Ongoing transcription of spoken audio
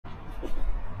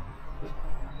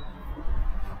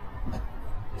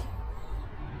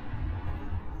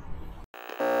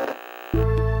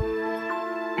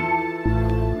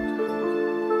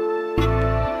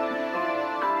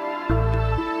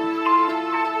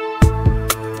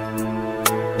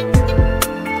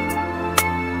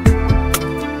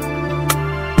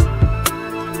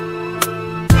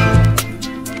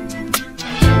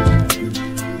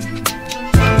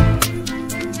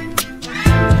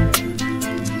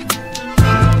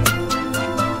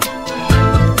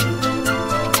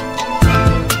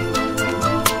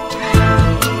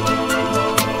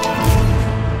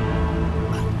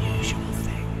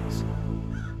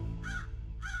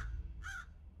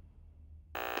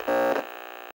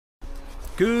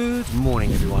Good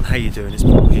morning everyone, how you doing? It's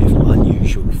Paul here from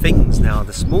Unusual Things. Now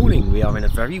this morning we are in a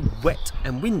very wet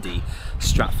and windy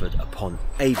Stratford upon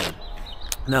Avon.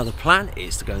 Now the plan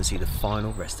is to go and see the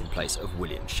final resting place of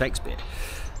William Shakespeare,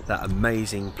 that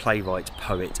amazing playwright,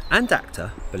 poet and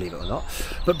actor, believe it or not.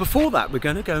 But before that we're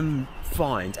going to go and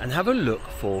find and have a look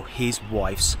for his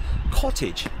wife's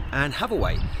cottage, Anne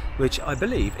Hathaway, which I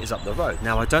believe is up the road.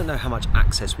 Now I don't know how much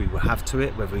access we will have to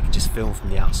it, whether we can just film from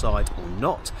the outside or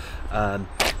not,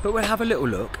 but we'll have a little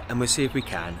look and we'll see if we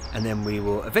can, and then we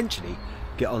will eventually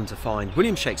get on to find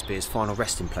William Shakespeare's final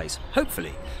resting place,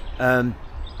 hopefully.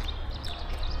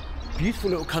 Beautiful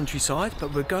little countryside,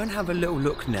 but we're going to have a little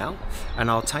look now and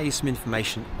I'll tell you some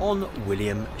information on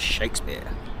William Shakespeare.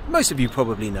 Most of you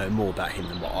probably know more about him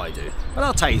than what I do, but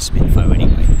I'll tell you some info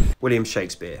anyway. William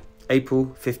Shakespeare, April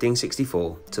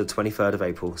 1564 to the 23rd of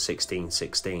April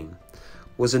 1616,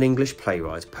 was an English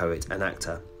playwright, poet and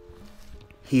actor.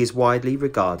 He is widely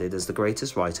regarded as the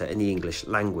greatest writer in the English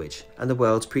language and the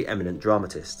world's pre-eminent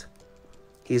dramatist.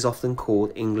 He is often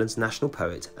called England's national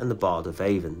poet and the Bard of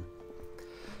Avon.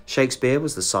 Shakespeare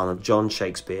was the son of John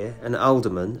Shakespeare, an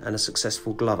alderman and a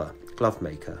successful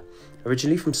glovemaker,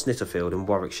 originally from Snitterfield in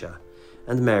Warwickshire,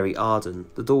 and Mary Arden,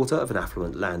 the daughter of an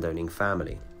affluent landowning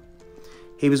family.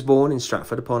 He was born in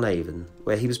Stratford upon Avon,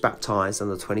 where he was baptised on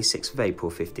the 26th of April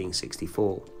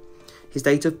 1564. His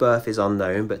date of birth is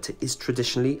unknown, but is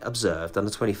traditionally observed on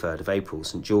the 23rd of April,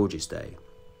 St George's Day.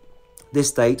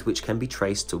 This date, which can be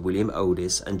traced to William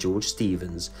Oldys and George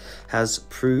Steevens, has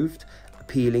proved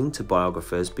appealing to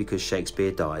biographers because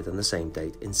Shakespeare died on the same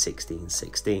date in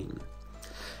 1616.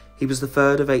 He was the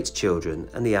third of 8 children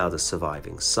and the eldest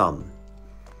surviving son.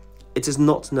 It is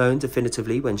not known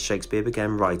definitively when Shakespeare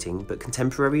began writing, but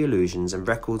contemporary allusions and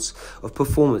records of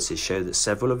performances show that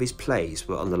several of his plays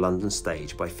were on the London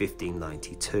stage by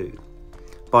 1592.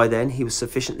 By then he was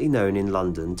sufficiently known in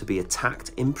London to be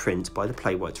attacked in print by the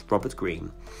playwright Robert Greene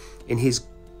in his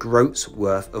Groat's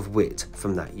Worth of Wit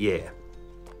from that year.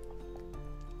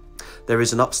 There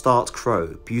is an upstart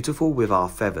crow, beautiful with our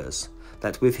feathers,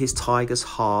 that with his tiger's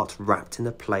heart wrapped in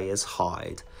a player's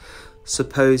hide,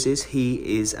 supposes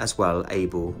he is as well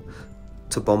able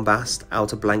to bombast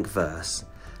out a blank verse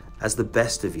as the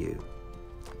best of you,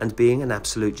 and being an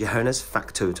absolute Johannes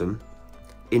factotum,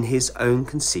 in his own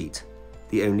conceit,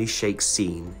 the only shake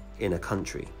seen in a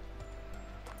country.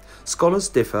 Scholars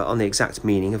differ on the exact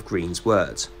meaning of Greene's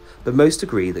words, but most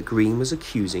agree that Greene was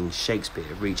accusing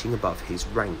Shakespeare of reaching above his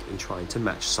rank in trying to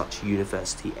match such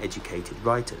university-educated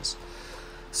writers,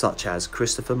 such as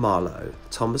Christopher Marlowe,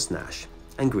 Thomas Nash,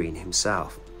 and Greene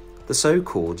himself, the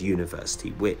so-called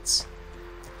university wits.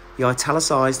 The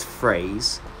italicised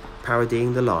phrase,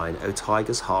 parodying the line, "O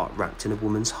tiger's heart wrapped in a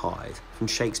woman's hide," from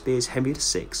Shakespeare's Henry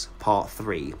VI, Part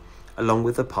 3, along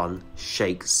with the pun,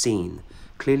 "shake scene,"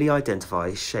 clearly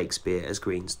identifies Shakespeare as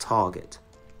Greene's target.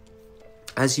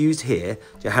 As used here,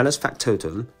 Johannes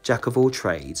factotum, jack of all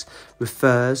trades,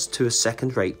 refers to a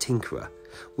second-rate tinkerer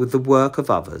with the work of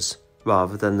others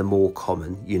rather than the more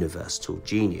common universal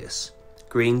genius.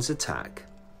 Greene's attack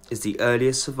is the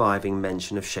earliest surviving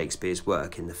mention of Shakespeare's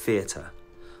work in the theatre.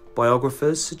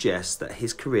 Biographers suggest that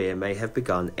his career may have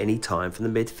begun any time from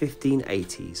the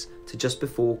mid-1580s to just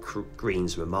before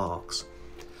Greene's remarks.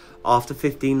 After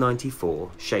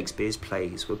 1594, Shakespeare's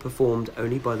plays were performed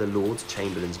only by the Lord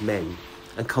Chamberlain's men,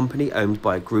 a company owned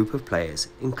by a group of players,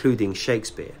 including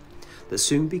Shakespeare, that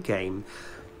soon became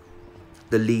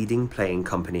the leading playing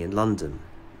company in London.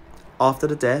 After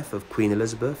the death of Queen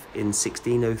Elizabeth in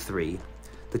 1603,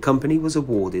 the company was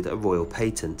awarded a royal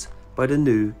patent by the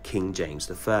new King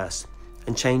James I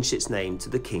and changed its name to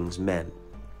the King's Men.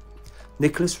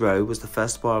 Nicholas Rowe was the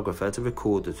first biographer to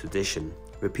record the tradition,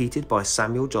 repeated by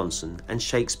Samuel Johnson and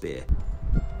Shakespeare.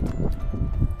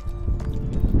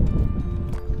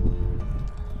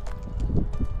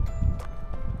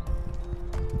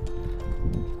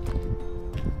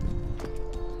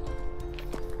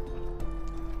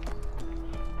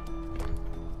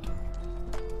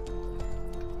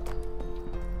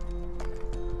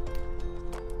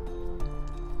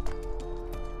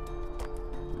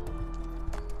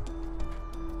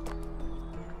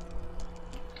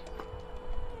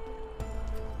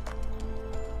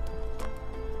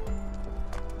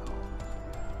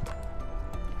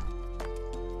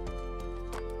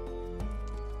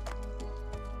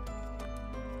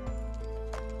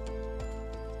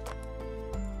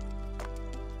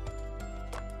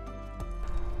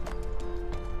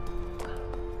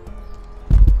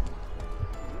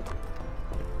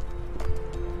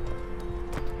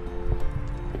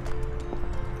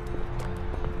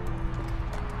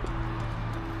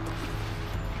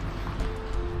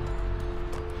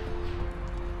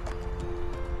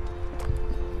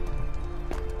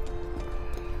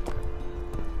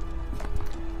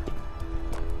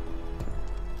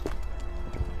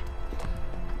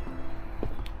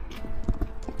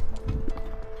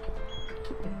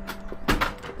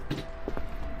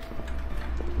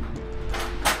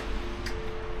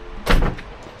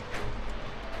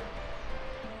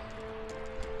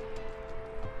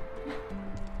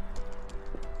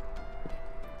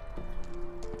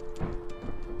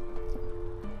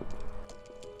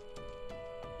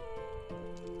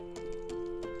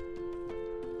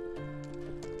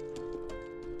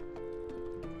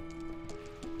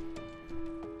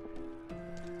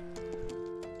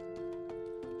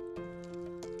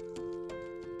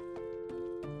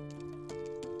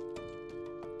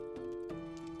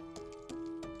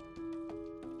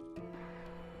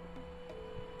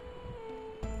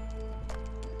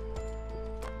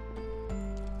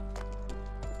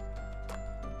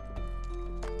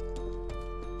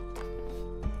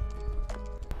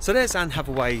 So there's Anne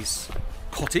Hathaway's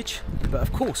cottage, but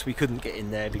of course we couldn't get in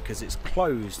there because it's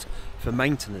closed for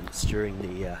maintenance during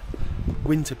the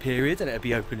winter period, and it'll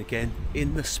be open again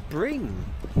in the spring.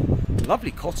 Lovely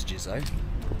cottages though.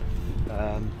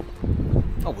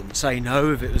 I wouldn't say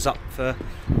no if it was up for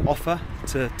offer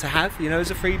to have, you know,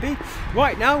 as a freebie.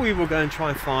 Right now we will go and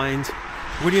try and find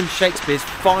William Shakespeare's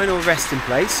final resting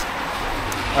place,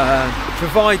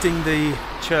 providing the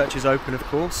church is open, of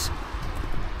course,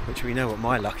 which we know what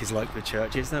my luck is like with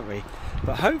churches, don't we?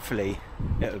 But hopefully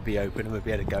it will be open and we'll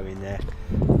be able to go in there,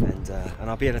 and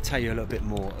I'll be able to tell you a little bit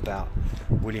more about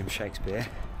William Shakespeare.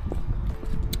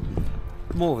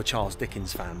 More of a Charles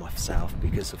Dickens fan myself,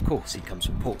 because of course he comes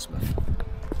from Portsmouth.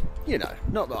 You know,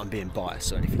 not that I'm being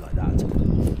biased or anything like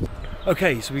that.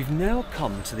 Okay, so we've now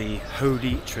come to the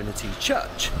Holy Trinity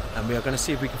Church, and we are going to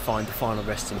see if we can find the final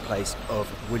resting place of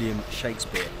William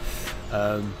Shakespeare.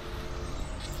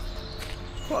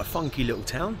 Quite a funky little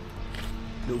town,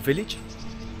 little village,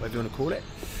 whatever you want to call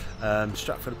it,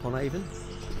 Stratford-upon-Avon.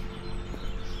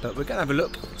 But we're going to have a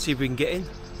look, see if we can get in,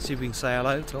 see if we can say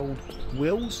hello to old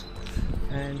Wills,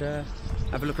 and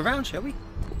have a look around, shall we?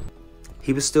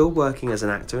 He was still working as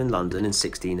an actor in London in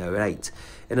 1608,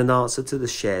 in an answer to the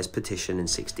Shares petition in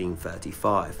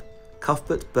 1635.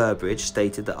 Cuthbert Burbridge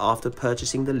stated that after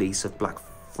purchasing the lease of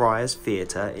Blackfriars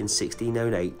Theatre in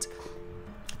 1608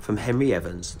 from Henry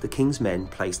Evans, the King's men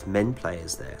placed men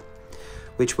players there,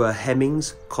 which were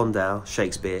Hemmings, Condell,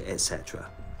 Shakespeare, etc.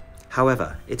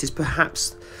 However, it is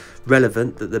perhaps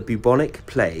relevant that the bubonic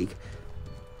plague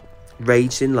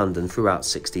raged in London throughout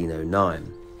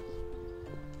 1609.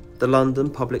 The London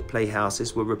public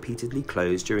playhouses were repeatedly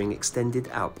closed during extended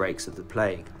outbreaks of the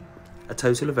plague, a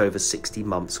total of over 60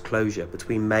 months' closure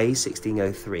between May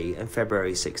 1603 and February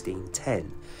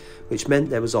 1610, which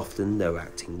meant there was often no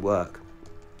acting work.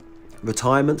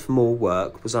 Retirement from all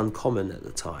work was uncommon at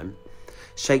the time.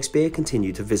 Shakespeare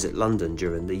continued to visit London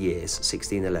during the years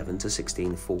 1611 to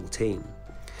 1614.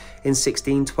 In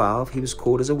 1612, he was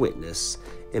called as a witness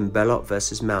in Bellot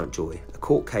v Mountjoy, a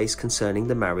court case concerning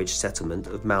the marriage settlement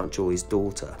of Mountjoy's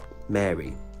daughter,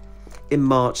 Mary. In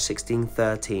March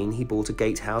 1613, he bought a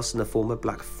gatehouse in the former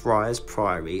Blackfriars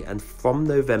Priory, and from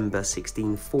November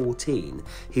 1614,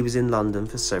 he was in London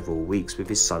for several weeks with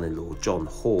his son-in-law John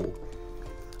Hall.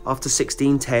 After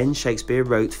 1610, Shakespeare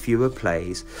wrote fewer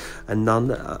plays, and none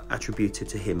are attributed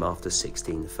to him after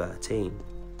 1613.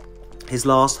 His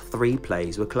last 3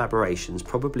 plays were collaborations,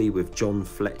 probably with John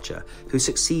Fletcher, who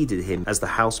succeeded him as the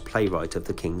house playwright of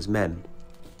the King's Men.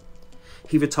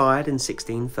 He retired in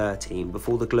 1613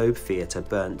 before the Globe Theatre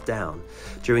burnt down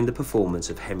during the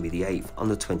performance of Henry VIII on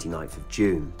the 29th of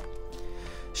June.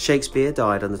 Shakespeare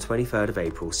died on the 23rd of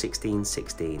April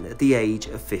 1616 at the age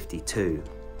of 52.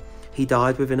 He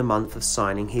died within a month of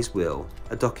signing his will,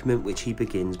 a document which he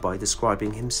begins by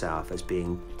describing himself as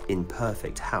being in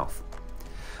perfect health.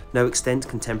 No extant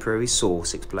contemporary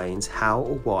source explains how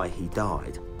or why he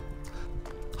died.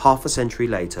 Half a century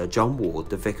later, John Ward,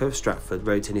 the Vicar of Stratford,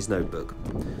 wrote in his notebook,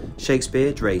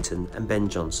 "Shakespeare, Drayton and Ben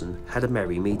Jonson had a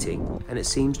merry meeting, and it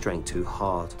seems drank too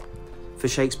hard. For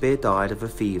Shakespeare died of a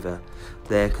fever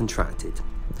there contracted.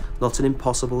 Not an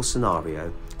impossible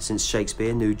scenario, since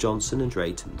Shakespeare knew Jonson and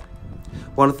Drayton.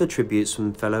 One of the tributes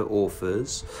from fellow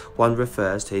authors, one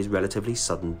refers to his relatively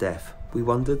sudden death. We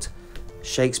wondered,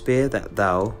 Shakespeare, that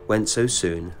thou went so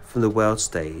soon from the world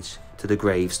stage to the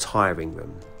grave's tiring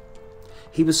room."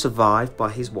 He was survived by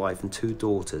his wife and 2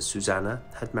 daughters. Susanna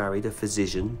had married a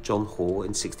physician, John Hall,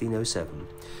 in 1607,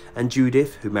 and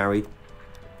Judith, who married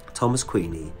Thomas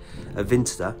Queeny, a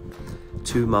vintner,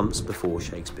 2 months before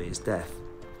Shakespeare's death.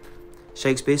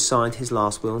 Shakespeare signed his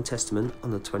last will and testament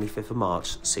on the 25th of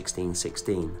March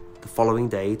 1616. The following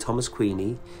day, Thomas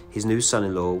Queeny, his new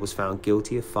son-in-law, was found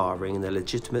guilty of fathering an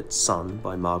illegitimate son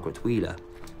by Margaret Wheeler,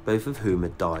 both of whom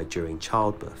had died during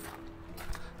childbirth.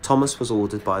 Thomas was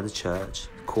ordered by the church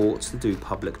courts to do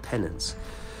public penance,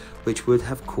 which would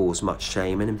have caused much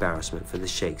shame and embarrassment for the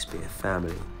Shakespeare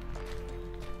family.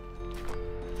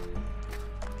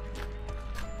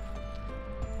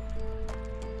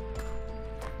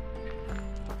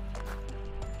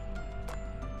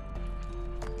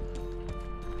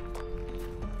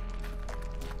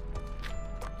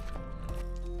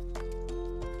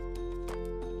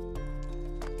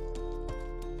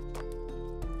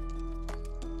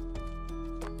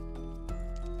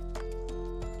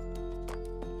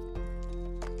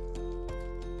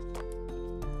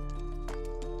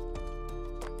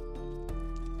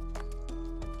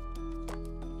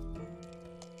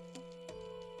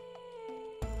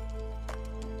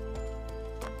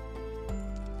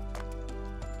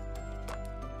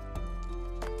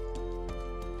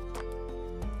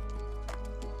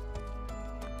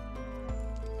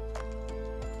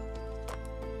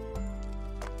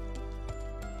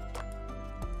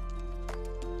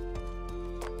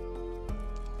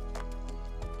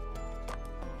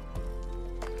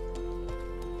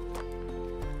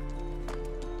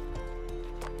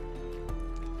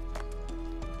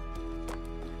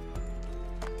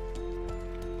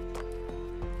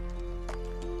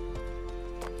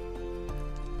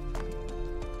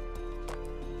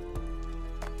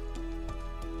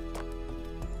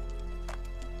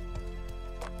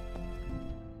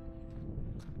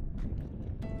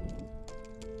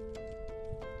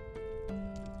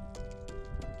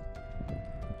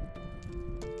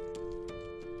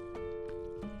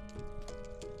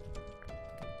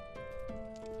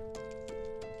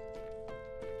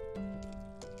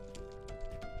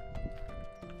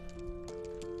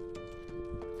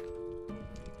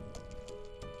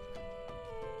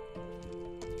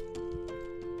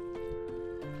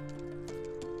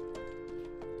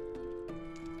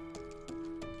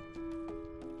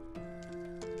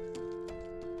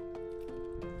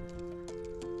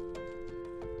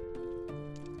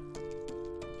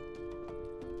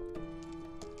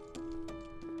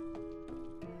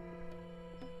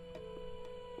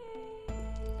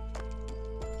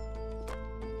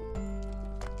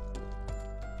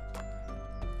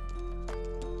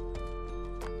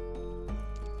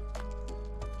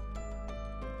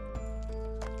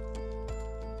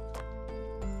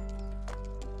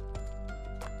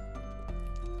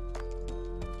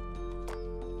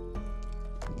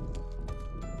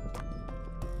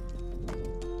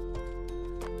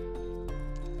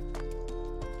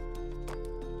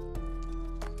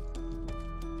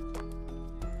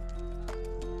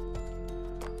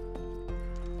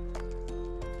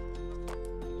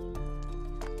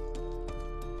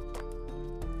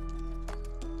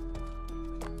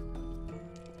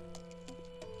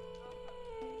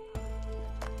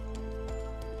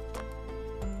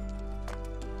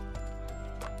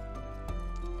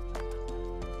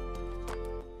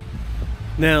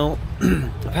 Now,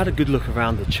 I've had a good look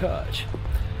around the church,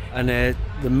 and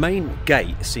the main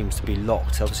gate seems to be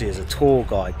locked. Obviously there's a tour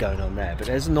guide going on there, but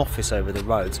there's an office over the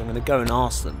road, so I'm going to go and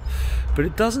ask them. But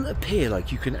it doesn't appear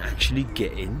like you can actually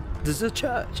get in. There's a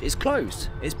church, it's closed,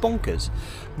 it's bonkers.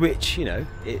 Which, you know,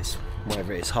 it's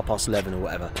whatever it is, 11:30 or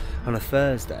whatever on a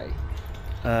Thursday,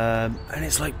 and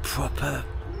it's like proper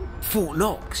Fort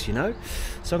Knox, you know.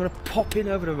 So I'm going to pop in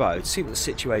over the road, see what the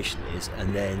situation is,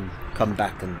 and then come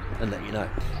back and let you know.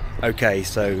 Okay,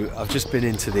 so I've just been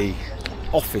into the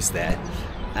office there,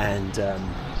 and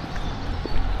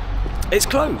it's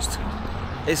closed.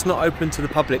 It's not open to the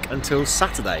public until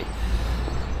Saturday.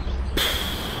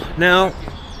 Now,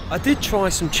 I did try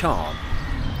some charm.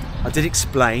 I did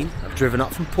explain. I've driven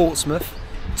up from Portsmouth,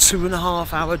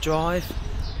 2.5 hour drive.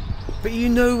 But you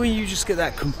know when you just get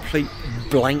that complete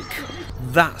blank?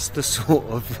 That's the sort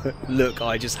of look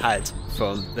I just had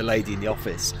from the lady in the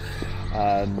office.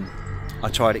 I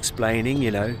tried explaining,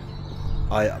 you know,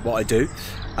 what I do,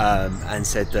 and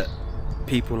said that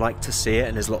people like to see it,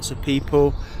 and there's lots of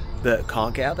people that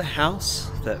can't get out of the house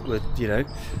that would, you know,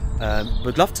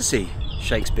 would love to see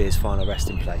Shakespeare's final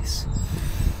resting place.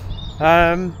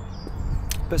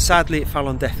 But sadly it fell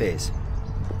on deaf ears.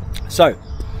 So,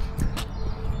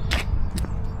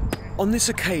 on this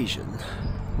occasion,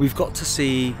 we've got to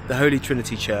see the Holy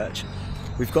Trinity Church,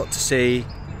 we've got to see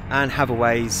Anne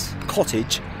Hathaway's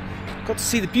Cottage, got to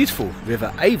see the beautiful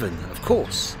River Avon, of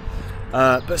course.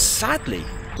 But sadly,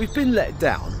 we've been let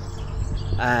down,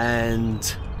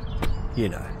 and, you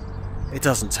know, it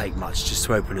doesn't take much just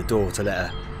to open a door to let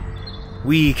a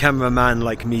wee cameraman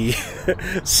like me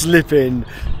slip in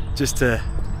just to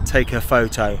take a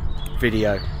photo,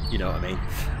 video, you know what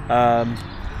I mean,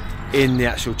 in the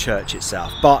actual church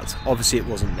itself. But obviously it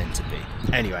wasn't meant to be.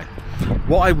 Anyway,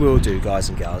 what I will do, guys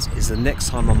and girls, is the next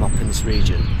time I'm up in this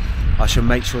region, I shall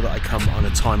make sure that I come on a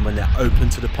time when they're open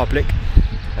to the public,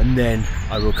 and then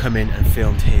I will come in and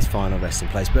film his final resting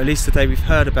place. But at least today we've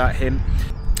heard about him,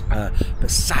 but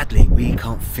sadly we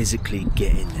can't physically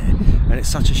get in there, and it's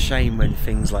such a shame when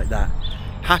things like that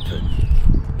happen,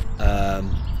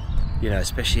 you know,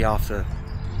 especially after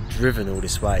driven all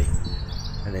this way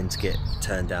and then to get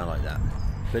turned down like that.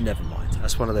 But never mind,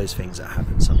 that's one of those things that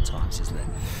happen sometimes, isn't it?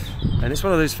 And it's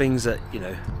one of those things that, you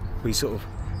know, we sort of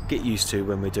get used to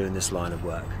when we're doing this line of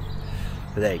work.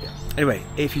 But there you go. Anyway,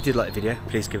 if you did like the video,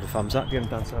 please give it a thumbs up if you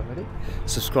haven't done so already.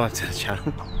 Subscribe to the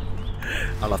channel.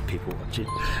 I love people watching.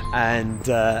 And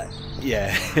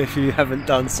yeah, if you haven't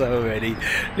done so already,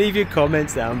 leave your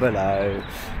comments down below.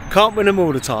 Can't win them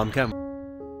all the time, can we?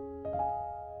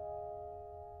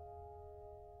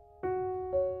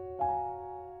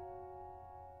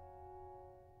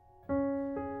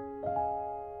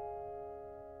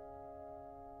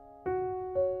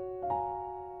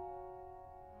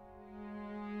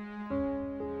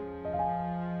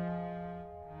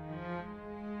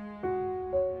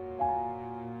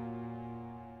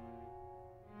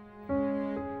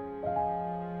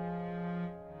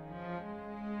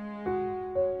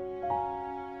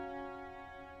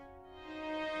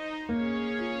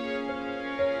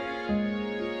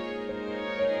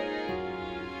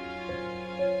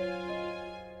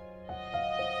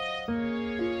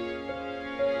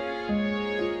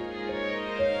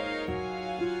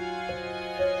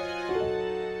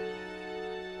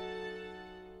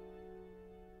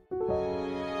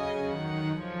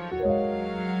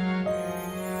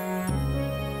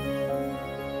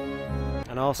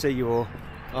 And I'll see you all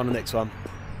on the next one.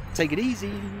 Take it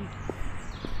easy.